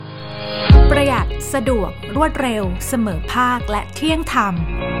สะดวกรวดเร็วเสมอภาคและเที่ยงธรรม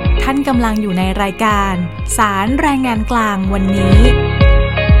ท่านกำลังอยู่ในรายการศาลแรงงานกลางวันนี้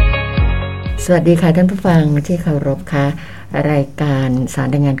สวัสดีค่ะท่านผู้ฟังที่เคารพค่ะรายการศาล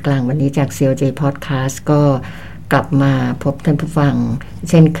แรงงานกลางวันนี้จาก COJ Podcast ก็กลับมาพบท่านผู้ฟัง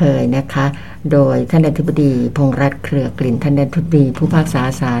เช่นเคยนะคะโดยท่านอธิบดีพงษ์รัตน์เครือกลิ่นท่านอธิบดีผู้พิพากษา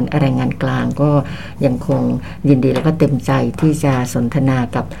ศาลแรงงานกลางก็ยังคงยินดีและก็เต็มใจที่จะสนทนา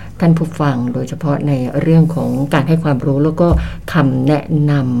กับท่านผู้ฟังโดยเฉพาะในเรื่องของการให้ความรู้แล้วก็คำแนะ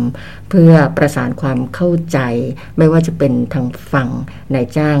นำเพื่อประสานความเข้าใจไม่ว่าจะเป็นทางฝั่งนาย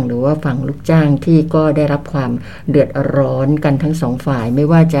จ้างหรือว่าฝั่งลูกจ้างที่ก็ได้รับความเดือดร้อนกันทั้งสองฝ่ายไม่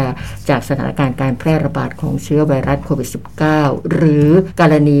ว่าจะจากสถานการณ์การแพร่ระบาดของเชื้อไวรัสโควิด -19 หรือก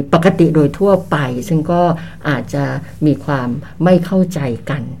รณีปกติโดยทั่วไปซึ่งก็อาจจะมีความไม่เข้าใจ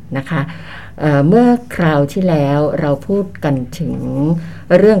กันนะคะเมื่อคราวที่แล้วเราพูดกันถึง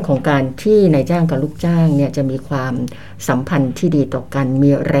เรื่องของการที่นายจ้างกับลูกจ้างเนี่ยจะมีความสัมพันธ์ที่ดีต่อกันมี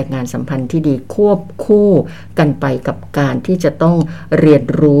แรงงานสัมพันธ์ที่ดีควบคู่กันไปกับการที่จะต้องเรียน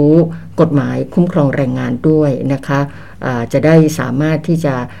รู้กฎหมายคุ้มครองแรงงานด้วยนะคะจะได้สามารถที่จ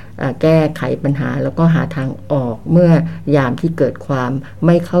ะแก้ไขปัญหาแล้วก็หาทางออกเมื่อยามที่เกิดความไ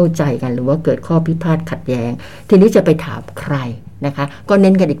ม่เข้าใจกันหรือว่าเกิดข้อพิพาทขัดแย้งทีนี้จะไปถามใครนะคะก็เ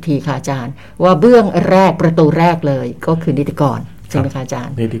น้นกันอีกทีค่ะอาจารย์ว่าเบื้องแรกประตูแรกเลยก็คือนิติกรใช่ไหมคะอาจาร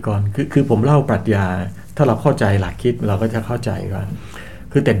ย์นิติกรคือผมเล่าปรัชญาถ้าเราเข้าใจหลักคิดเราก็จะเข้าใจว่า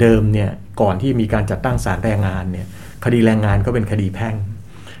คือแต่เดิมเนี่ยก่อนที่มีการจัดตั้งศาลแรงงานเนี่ยคดีแรงงานก็เป็นคดีแพ่ง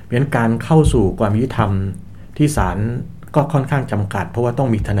เพราะฉะนั้นการเข้าสู่ความยุติธรรมที่ศาลก็ค่อนข้างจำกัดเพราะว่าต้อง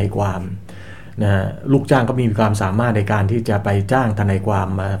มีทนายความนะลูกจ้างก็มีความสามารถในการที่จะไปจ้างทนายความ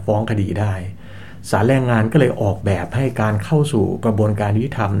มาฟ้องคดีได้ศาลแรงงานก็เลยออกแบบให้การเข้าสู่กระบวนการยุ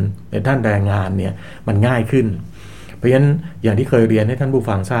ติธรรมในด้านแรงงานเนี่ยมันง่ายขึ้นเพราะฉะนั้นอย่างที่เคยเรียนให้ท่านผู้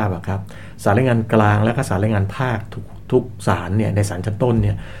ฟังทราบครับศาลแรงงานกลางและก็ศาลแรงงานภาคทุกศาลเนี่ยในศาลชั้นต้นเ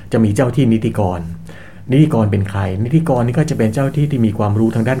นี่ยจะมีเจ้าที่นิติกรเป็นใครนิติกรนี่ก็จะเป็นเจ้าที่มีความรู้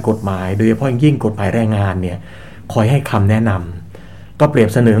ทางด้านกฎหมายโดยเฉพาะยิ่งกฎหมายแรงงานเนี่ยคอยให้คำแนะนำก็เปรียบ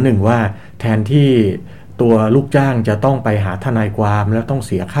เสนอหนึ่งว่าแทนที่ตัวลูกจ้างจะต้องไปหาทนายความแล้วต้องเ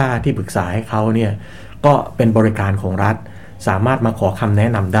สียค่าที่ปรึกษาให้เขาเนี่ยก็เป็นบริการของรัฐสามารถมาขอคำแนะ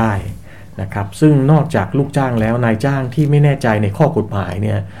นำได้นะครับซึ่งนอกจากลูกจ้างแล้วนายจ้างที่ไม่แน่ใจในข้อกฎหมายเ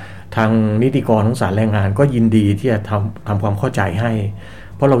นี่ยทางนิติกรของศาลแรงงานก็ยินดีที่จะทำความเข้าใจให้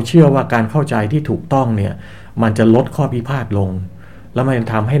เพราะเราเชื่อว่าการเข้าใจที่ถูกต้องเนี่ยมันจะลดข้อพิพาทลงแล้วมัน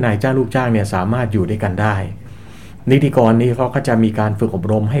ทำให้นายจ้างลูกจ้างเนี่ยสามารถอยู่ด้วยกันได้นิติกรนี้เขาก็จะมีการฝึกอบ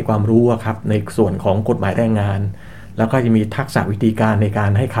รมให้ความรู้ครับในส่วนของกฎหมายแรงงานแล้วก็จะมีทักษะวิธีการในกา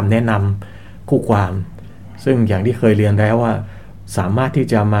รให้คำแนะนำคู่ความซึ่งอย่างที่เคยเรียนแล้วว่าสามารถที่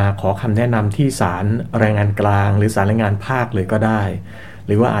จะมาขอคำแนะนำที่ศาลแรงงานกลางหรือศาลแรงงานภาคเลยก็ได้ห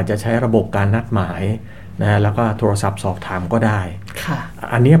รือว่าอาจจะใช้ระบบการนัดหมายนะแล้วก็โทรศัพท์สอบถามก็ได้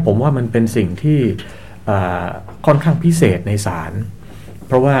อันนี้ผมว่ามันเป็นสิ่งที่ค่อนข้างพิเศษในศาลเ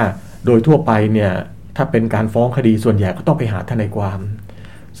พราะว่าโดยทั่วไปเนี่ยถ้าเป็นการฟ้องคดีส่วนใหญ่ก็ต้องไปหาทนายความ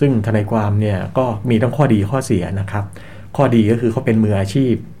ซึ่งทนายความเนี่ยก็มีทั้งข้อดีข้อเสียนะครับข้อดีก็คือเขาเป็นมืออาชี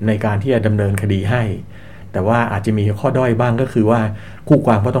พในการที่จะดำเนินคดีให้แต่ว่าอาจจะมีข้อด้อยบ้างก็คือว่าคู่ค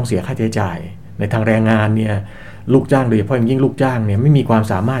วามก็ต้องเสียค่าใช้จ่ายในทางแรงงานเนี่ยลูกจ้างโดยเฉพาะอย่างยิ่งลูกจ้างเนี่ยไม่มีความ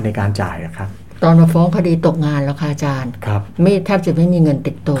สามารถในการจ่ายครับตอนมาฟ้องคดีตกงานแล้วค่ะอาจารย์ไม่แทบจะไม่มีเงิน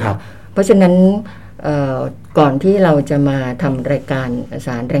ติดตัวเพราะฉะนั้นก่อนที่เราจะมาทำรายการศ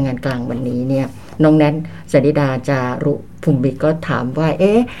าลแรงงานกลางวันนี้เนี่ยน้องแนทสดิดาจารุภูมิบิก็ถามว่า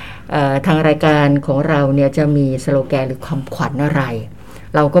ทางรายการของเราเนี่ยจะมีสโลแกนหรือคำขวัญอะไร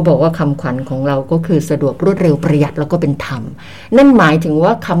เราก็บอกว่าคำขวัญของเราก็คือสะดวกรวดเร็วประหยัดแล้วก็เป็นธรรมนั่นหมายถึงว่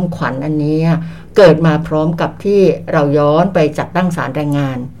าคำขวัญอันนี้เกิดมาพร้อมกับที่เราย้อนไปจัดตั้งศาลแรงง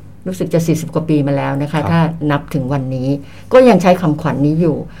านรู้สึกจะ40กว่าปีมาแล้วนะคะถ้านับถึงวันนี้ก็ยังใช้คำขวัญ นี้อ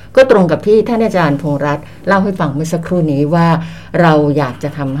ยู่ก็ตรงกับที่ท่านอาจารย์พงษ์รัตน์เล่าให้ฟังเมื่อสักครู่นี้ว่าเราอยากจะ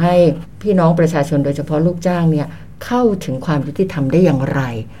ทำให้พี่น้องประชาชนโดยเฉพาะลูกจ้างเนี่ยเข้าถึงความยุติธรรมได้อย่างไร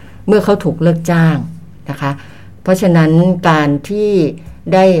เมื่อเขาถูกเลิกจ้างนะคะเพราะฉะนั้นการที่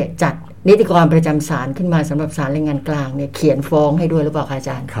ได้จัดนิติกรประจำศาลขึ้นมาสำหรับศาลแรงงานกลางเนี่ยเขียนฟ้องให้ด้วยหรือเปล่าคะอา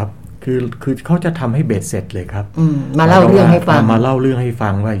จารย์ครับคือเขาจะทำให้เบ็ดเสร็จเลยครับมาเล่าเรื่องให้ฟั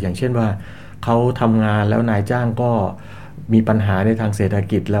งว่าอย่างเช่นว่าเขาทำงานแล้วนายจ้างก็มีปัญหาในทางเศรษฐ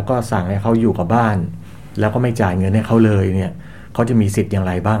กิจแล้วก็สั่งให้เขาอยู่กับบ้านแล้วก็ไม่จ่ายเงินให้เขาเลยเนี่ยเขาจะมีสิทธิ์อย่าง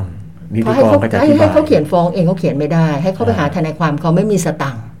ไรบ้างนิติกรก็จะอธิบายให้เขาเขียนฟ้องเองเขาเขียนไม่ได้ให้เขาไปหาทนายความเขาไม่มีส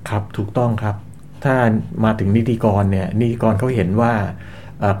ตังค์ครับถูกต้องครับถ้ามาถึงนิติกรเนี่ยนิติกรเขาเห็นว่า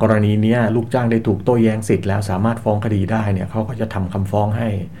กรณีนี้ลูกจ้างได้ถูกโต้แย้งสิทธิ์แล้วสามารถฟ้องคดีได้เนี่ยเขาก็จะทำคำฟ้องให้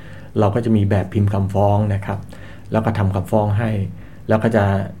เราก็จะมีแบบพิมพ์คำฟ้องนะครับแล้วก็ทำคำฟ้องให้แล้วก็จะ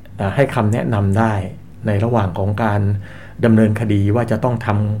ให้คำแนะนำได้ในระหว่างของการดำเนินคดีว่าจะต้องท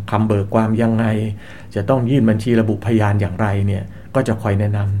ำคำเบิกความยังไงจะต้องยื่นบัญชีระบุพยานอย่างไรเนี่ยก็จะคอยแน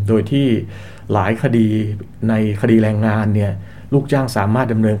ะนำโดยที่หลายคดีในคดีแรงงานเนี่ยลูกจ้างสามารถ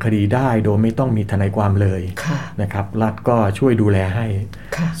ดำเนินคดีได้โดยไม่ต้องมีทนายความเลยนะครับรัฐก็ช่วยดูแลให้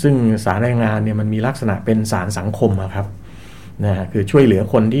ซึ่งศาลแรงงานเนี่ยมันมีลักษณะเป็นศาลสังคมครับนะคือช่วยเหลือ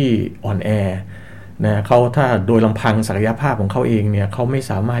คนที่อ่อนแอนะเขาถ้าโดยลำพังศักยภาพของเขาเองเนี่ยเขาไม่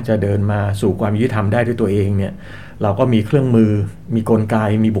สามารถจะเดินมาสู่ความยุติธรรมได้ด้วยตัวเองเนี่ยเราก็มีเครื่องมือมีกลไก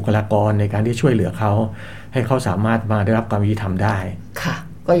มีบุคลากรในการที่ช่วยเหลือเขาให้เขาสามารถมาได้รับความยุติธรรมได้ค่ะ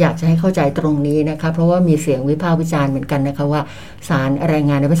ก็อยากจะให้เข้าใจตรงนี้นะคะเพราะว่ามีเสียงวิพากษ์วิจารณ์เหมือนกันนะคะว่าศาลแรง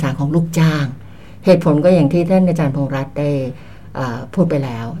งานในภาษาของลูกจ้างเหตุผลก็อย่างที่ท่านอาจารย์พงษ์รัตน์ได้พูดไปแ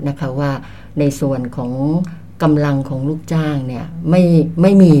ล้วนะคะว่าในส่วนของกำลังของลูกจ้างเนี่ยไ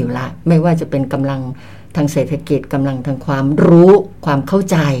ม่มีอยู่ละไม่ว่าจะเป็นกำลังทางเศรษฐกิจกำลังทางความรู้ความเข้า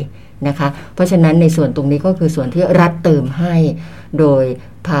ใจนะคะเพราะฉะนั้นในส่วนตรงนี้ก็คือส่วนที่รัฐเติมให้โดย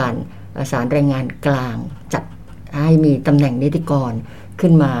ผ่านศาลแรงงานกลางจัดให้มีตำแหน่งนิติกร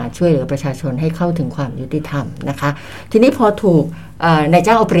ขึ้นมาช่วยเหลือประชาชนให้เข้าถึงความยุติธรรมนะคะทีนี้พอถูกนาย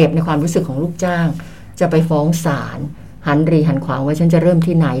จ้างเอาเปรียบในความรู้สึกของลูกจ้างจะไปฟ้องศาลหันรีหันขวางว่าฉันจะเริ่ม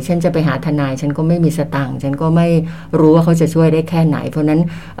ที่ไหนฉันจะไปหาทนายฉันก็ไม่มีสตังค์ฉันก็ไม่รู้ว่าเขาจะช่วยได้แค่ไหนเพราะนั้น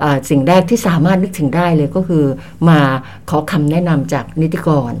สิ่งแรกที่สามารถนึกถึงได้เลยก็คือมาขอคำแนะนำจากนิติก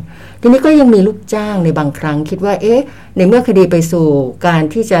รทีนี้ก็ยังมีลูกจ้างในบางครั้งคิดว่าในเมื่อคดีไปสู่การ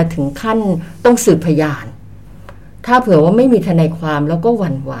ที่จะถึงขั้นต้องสืบพยานถ้าเผื่อว่าไม่มีทนายความแล้วก็ห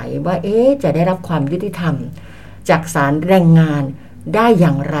วั่นไหวว่าจะได้รับความยุติธรรมจากศาลแรงงานได้อ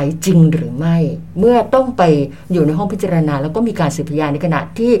ย่างไรจริงหรือไม่เมื่อต้องไปอยู่ในห้องพิจารณาแล้วก็มีการสืบพยานในขณะ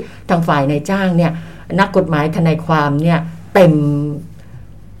ที่ทางฝ่ายนายจ้างเนี่ยนักกฎหมายทนายความเนี่ยเ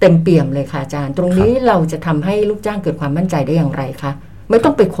ต็มเปี่ยมเลยค่ะอาจารย์ตรงนี้เราจะทำให้ลูกจ้างเกิดความมั่นใจได้อย่างไรคะไม่ต้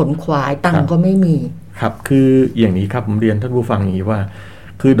องไปขนขวายตังก็ไม่มีครับคืออย่างนี้ครับผมเรียนท่านผู้ฟังอย่างนี้ว่า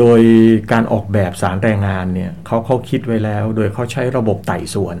คือโดยการออกแบบศาลแรงงานเนี่ยเขาคิดไว้แล้วโดยเขาใช้ระบบไต่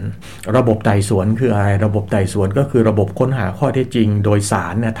สวนระบบไต่สวนคืออะไรระบบไต่สวนก็คือระบบค้นหาข้อเท็จจริงโดยศา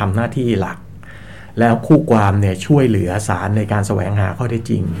ลเนี่ยทำหน้าที่หลักแล้วคู่ความเนี่ยช่วยเหลือศาลในการแสวงหาข้อเท็จ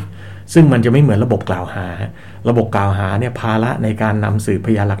จริงซึ่งมันจะไม่เหมือนระบบกล่าวหาระบบกล่าวหาเนี่ยภาระในการนำสืบพ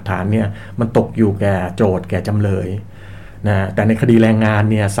ยานหลักฐานเนี่ยมันตกอยู่แก่โจทก์แก่จำเลยนะแต่ในคดีแรงงาน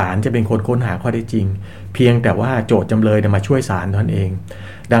เนี่ยศาลจะเป็นคนค้นหาข้อเท็จจริงเพียงแต่ว่าโจทก์จำเลยมาช่วยศาลเท่านั้นเอง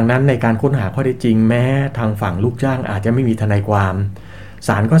ดังนั้นในการค้นหาข้อเท็จจริงแม้ทางฝั่งลูกจ้างอาจจะไม่มีทนายความศ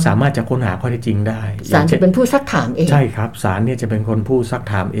าลก็สามารถจะค้นหาข้อเท็จจริงได้ศาลจะเป็นผู้ซักถามเองใช่ครับศาลเนี่ยจะเป็นคนผู้ซัก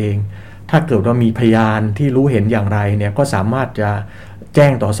ถามเองถ้าเกิดว่ามีพยานที่รู้เห็นอย่างไรเนี่ยก็สามารถจะแจ้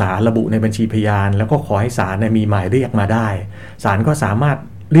งต่อศาลระบุในบัญชีพยานแล้วก็ขอให้ศาลมีหมายเรียกมาได้ศาลก็สามารถ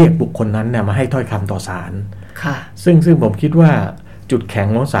เรียกบุคคลนั้นมาให้ถ้อยคำต่อศาลซึ่งผมคิดว่าจุดแข็ง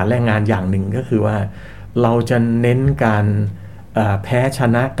ของศาลแรงงานอย่างหนึ่งก็คือว่าเราจะเน้นการแพ้ช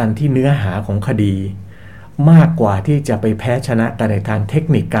นะกันที่เนื้อหาของคดีมากกว่าที่จะไปแพ้ชนะกันในทางเทค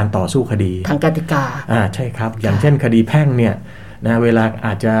นิคการต่อสู้คดีทางกติกาใช่ครับอย่างเช่นคดีแพ่งเนี่ยนะเวลาอ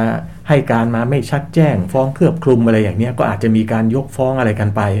าจจะให้การมาไม่ชัดแจ้งฟ้องเคลือบคลุมอะไรอย่างนี้ก็อาจจะมีการยกฟ้องอะไรกัน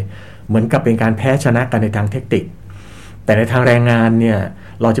ไปเหมือนกับเป็นการแพ้ชนะกันในทางเทคนิคแต่ในทางแรงงานเนี่ย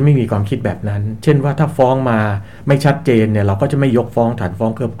เราจะไม่มีความคิดแบบนั้นเช่นว่าถ้าฟ้องมาไม่ชัดเจนเนี่ยเราก็จะไม่ยกฟ้องฐานฟ้อ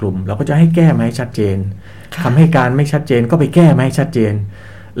งเคลือบคลุมเราก็จะให้แก้มาให้ชัดเจนทำให้การไม่ชัดเจนก็ไปแก้มาให้ชัดเจน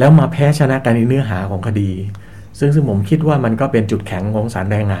แล้วมาแพ้ชนะกันในเนื้อหาของคดีซึ่งผมคิดว่ามันก็เป็นจุดแข็งของศาล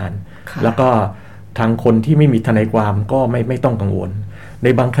แรงงานแล้วก็ทางคนที่ไม่มีทนายความก็ไม่ต้องกังวลใน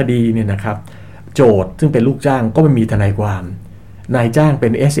บางคดีเนี่ยนะครับโจทก์ซึ่งเป็นลูกจ้างก็ไม่มีทนายความนายจ้างเป็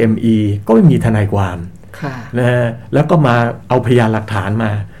น SME ก็ไม่มีทนายความนะฮะแล้วก็มาเอาพยานหลักฐานม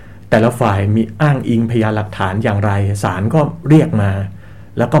าแต่ละฝ่ายมีอ้างอิงพยานหลักฐานอย่างไรศาลก็เรียกมา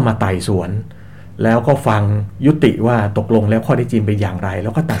แล้วก็มาไต่สวนแล้วก็ฟังยุติว่าตกลงแล้วข้อเท็จจริงเป็นอย่างไรแล้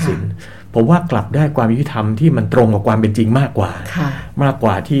วก็ตัดสินผมว่ากลับได้ความยุติธรรมที่มันตรงกับความเป็นจริงมากก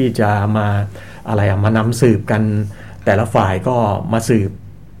ว่าที่จะมานำสืบกันแต่ละฝ่ายก็มาสืบ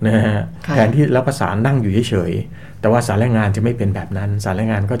นะฮะแทนที่แล้วศาลนั่งอยู่เฉยๆแต่ว่าศาลแรงงานจะไม่เป็นแบบนั้นศาลแรง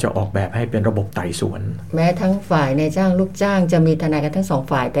งานก็จะออกแบบให้เป็นระบบไต่สวนแม้ทั้งฝ่ายนายจ้างลูกจ้างจะมีทนายกันทั้งสอง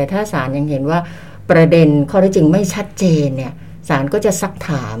ฝ่ายแต่ถ้าศาลยังเห็นว่าประเด็นข้อเท็จจริงไม่ชัดเจนเนี่ยศาลก็จะซัก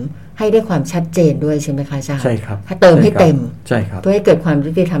ถามให้ได้ความชัดเจนด้วยใช่ไหมคะอาจารย์ใช่ครับให้เติมให้เต็มใช่ครับเพื่อให้เกิดความ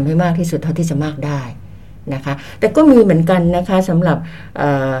ยุติธรรมให้มากที่สุดเท่าที่จะมากได้นะคะแต่ก็มีเหมือนกันนะคะสำหรับ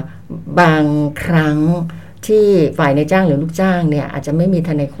บางครั้งที่ฝ่ายนายจ้างหรือลูกจ้างเนี่ยอาจจะไม่มีท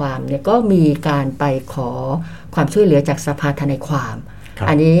นายความเนี่ยก็มีการไปขอความช่วยเหลือจากสภาทนายความ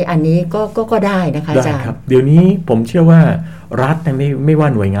อันนี้ก็ได้นะคะอาจารย์เดี๋ยวนี้ผมเชื่อว่ารัฐไม่ว่า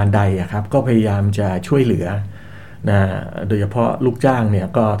หน่วยงานใดครับก็พยายามจะช่วยเหลือ นะโดยเฉพาะลูกจ้างเนี่ย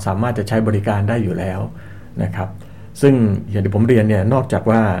ก็สามารถจะใช้บริการได้อยู่แล้วนะครับซึ่งอย่างที่ผมเรียนเนี่ยนอกจาก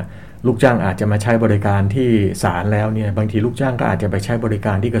ว่าลูกจ้างอาจจะมาใช้บริการที่ศาลแล้วเนี่ยบางทีลูกจ้างก็อาจจะไปใช้บริก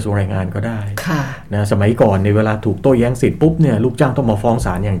ารที่กระทรวงแรงงานก็ได้นะสมัยก่อนในเวลาถูกโต้แย้งสิทธิ์ปุ๊บเนี่ยลูกจ้างต้องมาฟ้องศ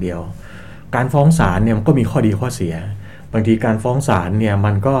าลอย่างเดียวการฟ้องศาลเนี่ยมันก็มีข้อดีข้อเสียบางทีการฟ้องศาลเนี่ย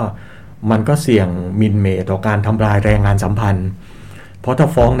มันก็เสี่ยงหมิ่นเหม่ต่อการทำลายแรงงานสัมพันธ์เพราะถ้า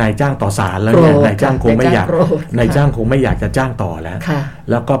ฟ้องนายจ้างต่อศาลแล้วเนี่ยนายจ้างคงไม่อยากจะจ้างต่อ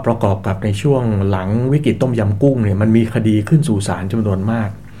แล้วก็ประกอบกับในช่วงหลังวิกฤตต้มยำกุ้งเนี่ยมันมีคดีขึ้นสู่ศาลจำนวนมาก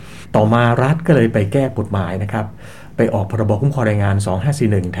ต่อมารัฐก็เลยไปแก้กฎหมายนะครับไปออกพรบคุ้มครองแรงงาน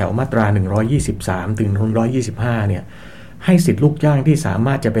2541แถวมาตรา123ถึง125เนี่ยให้สิทธิลูกจ้างที่สาม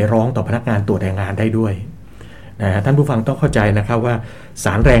ารถจะไปร้องต่อพนักงานตรวจแรงงานได้ด้วยนะท่านผู้ฟังต้องเข้าใจนะครับว่าศ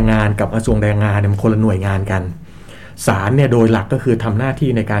าลแรงงานกับกระทรวงแรงงานเนี่ยมันคนละหน่วยงานกันศาลเนี่ยโดยหลักก็คือทำหน้าที่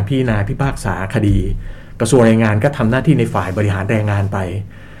ในการพิจารณาพิพากษาคดีกระทรวงแรงงานก็ทำหน้าที่ในฝ่ายบริหารแรงงานไป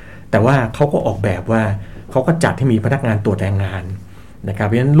แต่ว่าเขาก็ออกแบบว่าเขาก็จัดให้มีพนักงานตรวจแรงงานนะครับเ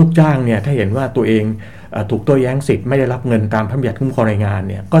พราะฉะนั้นลูกจ้างเนี่ยถ้าเห็นว่าตัวเองถูกโต้แย้งสิทธิ์ไม่ได้รับเงินตามพระบัญญัติคุ้มครองแรงงาน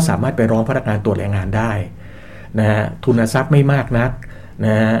เนี่ยก็สามารถไปร้องพนักงานตรวจแรงงานได้นะฮะทุนทรัพย์ไม่มากนักน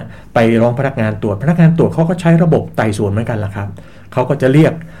ะฮะไปร้องพนักงานตรวจเขาก็ใช้ระบบไต่สวนเหมือนกันล่ะครับเขาก็จะเรีย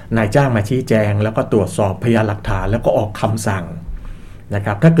กนายจ้างมาชี้แจงแล้วก็ตรวจสอบพยานหลักฐานแล้วก็ออกคำสั่งนะค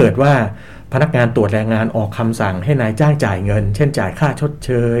รับถ้าเกิดว่าพนักงานตรวจแรงงานออกคำสั่งให้นายจ้างจ่ายเงินเช่นจ่ายค่าชดเ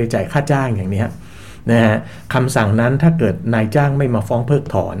ชยจ่ายค่าจ้างอย่างนี้นะฮะคำสั่งนั้นถ้าเกิดนายจ้างไม่มาฟ้องเพิก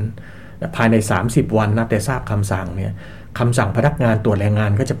ถอนภายใน30วันนับแต่ทราบคำสั่งเนี่ยคำสั่งพนักงานตรวจแรงงา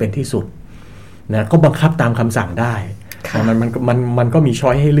นก็จะเป็นที่สุดนะก็บังคับตามคำสั่งได้มันก็มีช้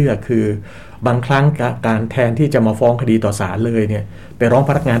อยให้เลือกคือบางครั้งการแทนที่จะมาฟ้องคดีต่อศาลเลยเนี่ยไปร้อง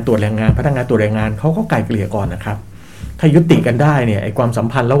พนักงานตรวจแรงงานพนักงานตรวจแรงงานเขาก็ไกล่เกลี่ยก่อนนะครับถ้ายุติกันได้เนี่ยไอ้ความสัม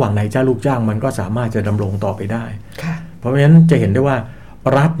พันธ์ระหว่างนายจ้างลูกจ้างมันก็สามารถจะดำรงต่อไปได้เพราะฉะนั้นจะเห็นได้ว่า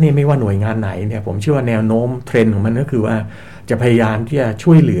รัฐนี่ไม่ว่าหน่วยงานไหนเนี่ยผมเชื่อว่าแนวโน้มเทรนด์ของมันก็คือว่าจะพยายามที่จะ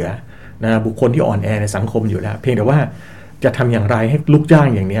ช่วยเหลือนะบุคคลที่อ่อนแอในสังคมอยู่แล้วเพียงแต่ว่าจะทำอย่างไรให้ลูกจ้าง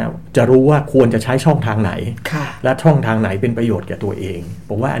อย่างนี้จะรู้ว่าควรจะใช้ช่องทางไหนและช่องทางไหนเป็นประโยชน์แก่ตัวเอง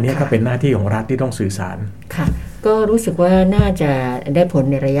ผมว่าอันนี้ก็เป็นหน้าที่ของรัฐที่ต้องสื่อสารค่ะก็รู้สึกว่าน่าจะได้ผล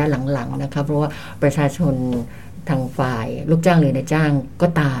ในระยะหลังๆนะคะเพราะว่าประชาชนทางฝ่ายลูกจ้างหรือนายจ้างก็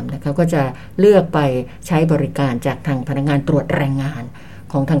ตามนะคะก็จะเลือกไปใช้บริการจากทางพนักงานตรวจแรงงาน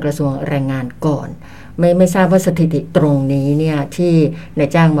ของทางกระทรวงแรงงานก่อนไม่ทราบว่าสถิติตรงนี้เนี่ยที่นาย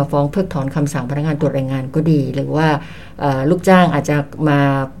จ้างมาฟ้องเพิกถอนคำสั่งพนักงานตรวจแรงงานก็ดีหรือว่าลูกจ้างอาจจะ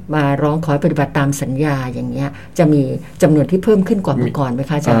มาร้องขอปฏิบัติตามสัญญาอย่างเงี้ยจะมีจำนวนที่เพิ่มขึ้นกว่าเมื่อก่อนไหม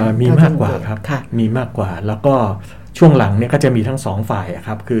คะอาจารย์มีมากกว่าครับมีมากกว่าแล้วก็ช่วงหลังเนี่ยก็จะมีทั้งสองฝ่ายค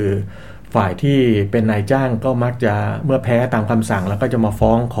รับคือฝ่ายที่เป็นนายจ้างก็มักจะเมื่อแพ้ตามคำสั่งแล้วก็จะมาฟ้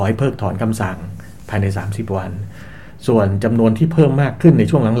องขอให้เพิกถอนคำสั่งภายใน30วันส่วนจำนวนที่เพิ่มมากขึ้นใน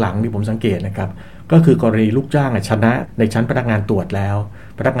ช่วงหลังๆที่ผมสังเกตนะครับก็คือกรณีลูกจ้างชนะในชั้นพนักงานตรวจแล้ว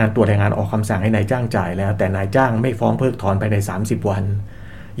พนักงานตรวจแรงงานออกคำสั่งให้นายจ้างจ่ายแล้วแต่นายจ้างไม่ฟ้องเพิกถอนภายใน30วัน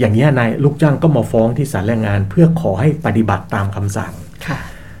อย่างนี้นายลูกจ้างก็มาฟ้องที่ศาลแรงงานเพื่อขอให้ปฏิบัติตามคำสั่ง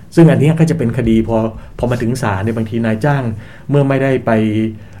ซึ่งอันนี้ก็จะเป็นคดีพอมาถึงศาลในบางทีนายจ้างเมื่อไม่ได้ไป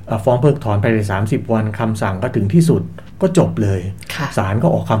ฟ้องเพิกถอนภายใน30วันคำสั่งก็ถึงที่สุดก็จบเลยศาลก็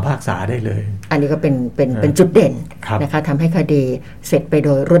ออกคำพิพากษาได้เลยอันนี้ก็เป็นจุดเด่นนะคะทำให้คดีเสร็จไปโด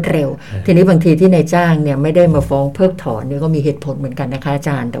ยรวดเร็วทีนี้บางทีที่นายจ้างเนี่ยไม่ได้มาฟ้องเพิกถอนนี่ก็มีเหตุผลเหมือนกันนะคะอาจ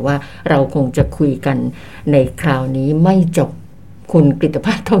ารย์แต่ว่าเราคงจะคุยกันในคราวนี้ไม่จบคุณกฤตภ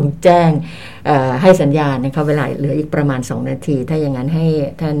าสทองแจ้งให้สัญญาณนะคะเวลาเหลืออีกประมาณ2นาทีถ้าอย่างนั้นให้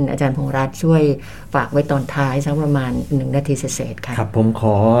ท่านอาจารย์พงษ์รัตน์ช่วยฝากไว้ตอนท้ายสักประมาณ1นาทีเศษๆค่ะครับผมข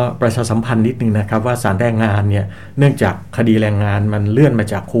อประชาสัมพันธ์นิดนึงนะครับว่าศาลแรงงานเนี่ยเนื่องจากคดีแรงงานมันเลื่อนมา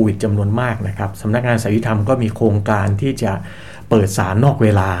จากโควิดจำนวนมากนะครับสำนักงานศาลยุติธรรมก็มีโครงการที่จะเปิดศาลนอกเว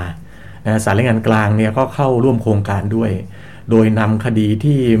ลาศาลแรงงานกลางเนี่ยก็เข้าร่วมโครงการด้วยโดยนำคดี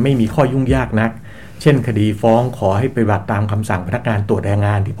ที่ไม่มีข้อยุ่งยากนักเช่นคดีฟ้องขอให้ปฏิบัติตามคำสั่งพนักงานตรวจแรงง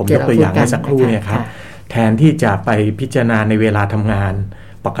านที่ผมยกตัวอย่างเมื่อสักครู่เนี่ยครับแทนที่จะไปพิจารณาในเวลาทำงาน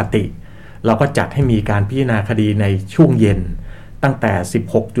ปกติเราก็จัดให้มีการพิจารณาคดีในช่วงเย็นตั้งแต่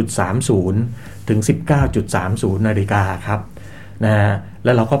 16.30 ถึง 19.30 นาฬิกาครับนะแ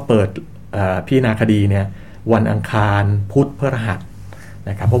ล้วเราก็เปิดพิจารณาคดีเนี่ยวันอังคารพุธพฤหัส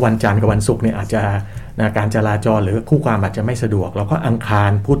นะครับเพราะวันจันทร์กับวันศุกร์เนี่ยอาจจะการจราจรหรือคู่ความอาจจะไม่สะดวกเราก็อังคา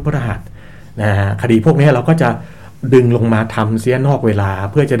รพุธพฤหัสคดีพวกนี้เราก็จะดึงลงมาทำเสียนอกเวลา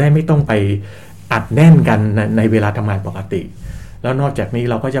เพื่อจะได้ไม่ต้องไปอัดแน่นกันในเวลาทำงานปกติแล้วนอกจากนี้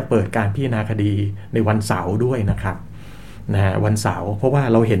เราก็จะเปิดการพิจารณาคดีในวันเสาร์ด้วยนะครับวันเสาร์เพราะว่า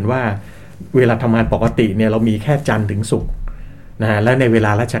เราเห็นว่าเวลาทำงานปกติเนี่ยเรามีแค่จันทร์ถึงศุกร์และในเวล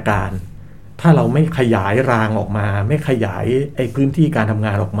าราชการ ถ้าเราไม่ขยายรางออกมาไม่ขยายไอ้พื้นที่การทำง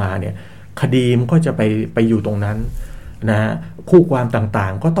านออกมาเนี่ยคดีมันก็จะไปอยู่ตรงนั้นนะคู่ความต่า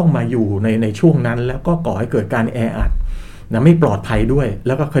งๆก็ต้องมาอยู่ในช่วงนั้นแล้วก็ก่อให้เกิดการแออัดนะไม่ปลอดภัยด้วยแ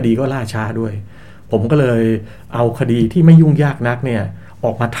ล้วก็คดีก็ล่าช้าด้วยผมก็เลยเอาคดีที่ไม่ยุ่งยากนักเนี่ยอ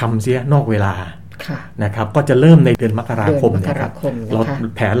อกมาทำเสียนอกเวลานะครับก็จะเริ่มในเดือนมกราคมนะครับ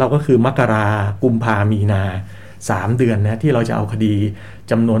แผนเราก็คือมกรากุมภามีนา3 เดือนนะที่เราจะเอาคดี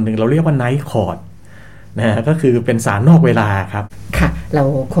จำนวนหนึ่งเราเรียกว่าไนท์คอร์ทนะก็คือเป็นศาลนอกเวลาครับค่ะเรา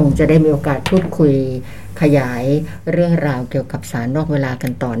คงจะได้มีโอกาสพูดคุยขยายเรื่องราวเกี่ยวกับศาลนอกเวลากั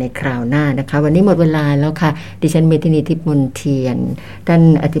นต่อในคราวหน้านะคะวันนี้หมดเวลาแล้วค่ะดิฉันเมธินีทิพย์มนเทียนท่าน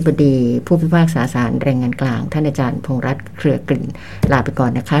อธิบดีผู้พิพากษาศาลแรงงานกลางท่านอาจารย์พงษ์รัตน์เครือกลิ่นลาไปก่อ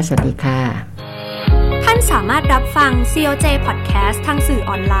นนะคะสวัสดีค่ะท่านสามารถรับฟัง COJ Podcast ทางสื่อ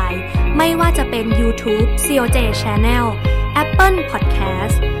ออนไลน์ไม่ว่าจะเป็น YouTube COJ Channel Apple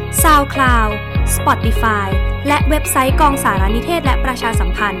Podcast SoundCloud Spotify และเว็บไซต์กองสารนิเทศและประชาสั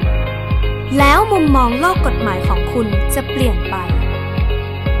มพันธ์แล้วมุมมองโลกกฎหมายของคุณจะเปลี่ยนไป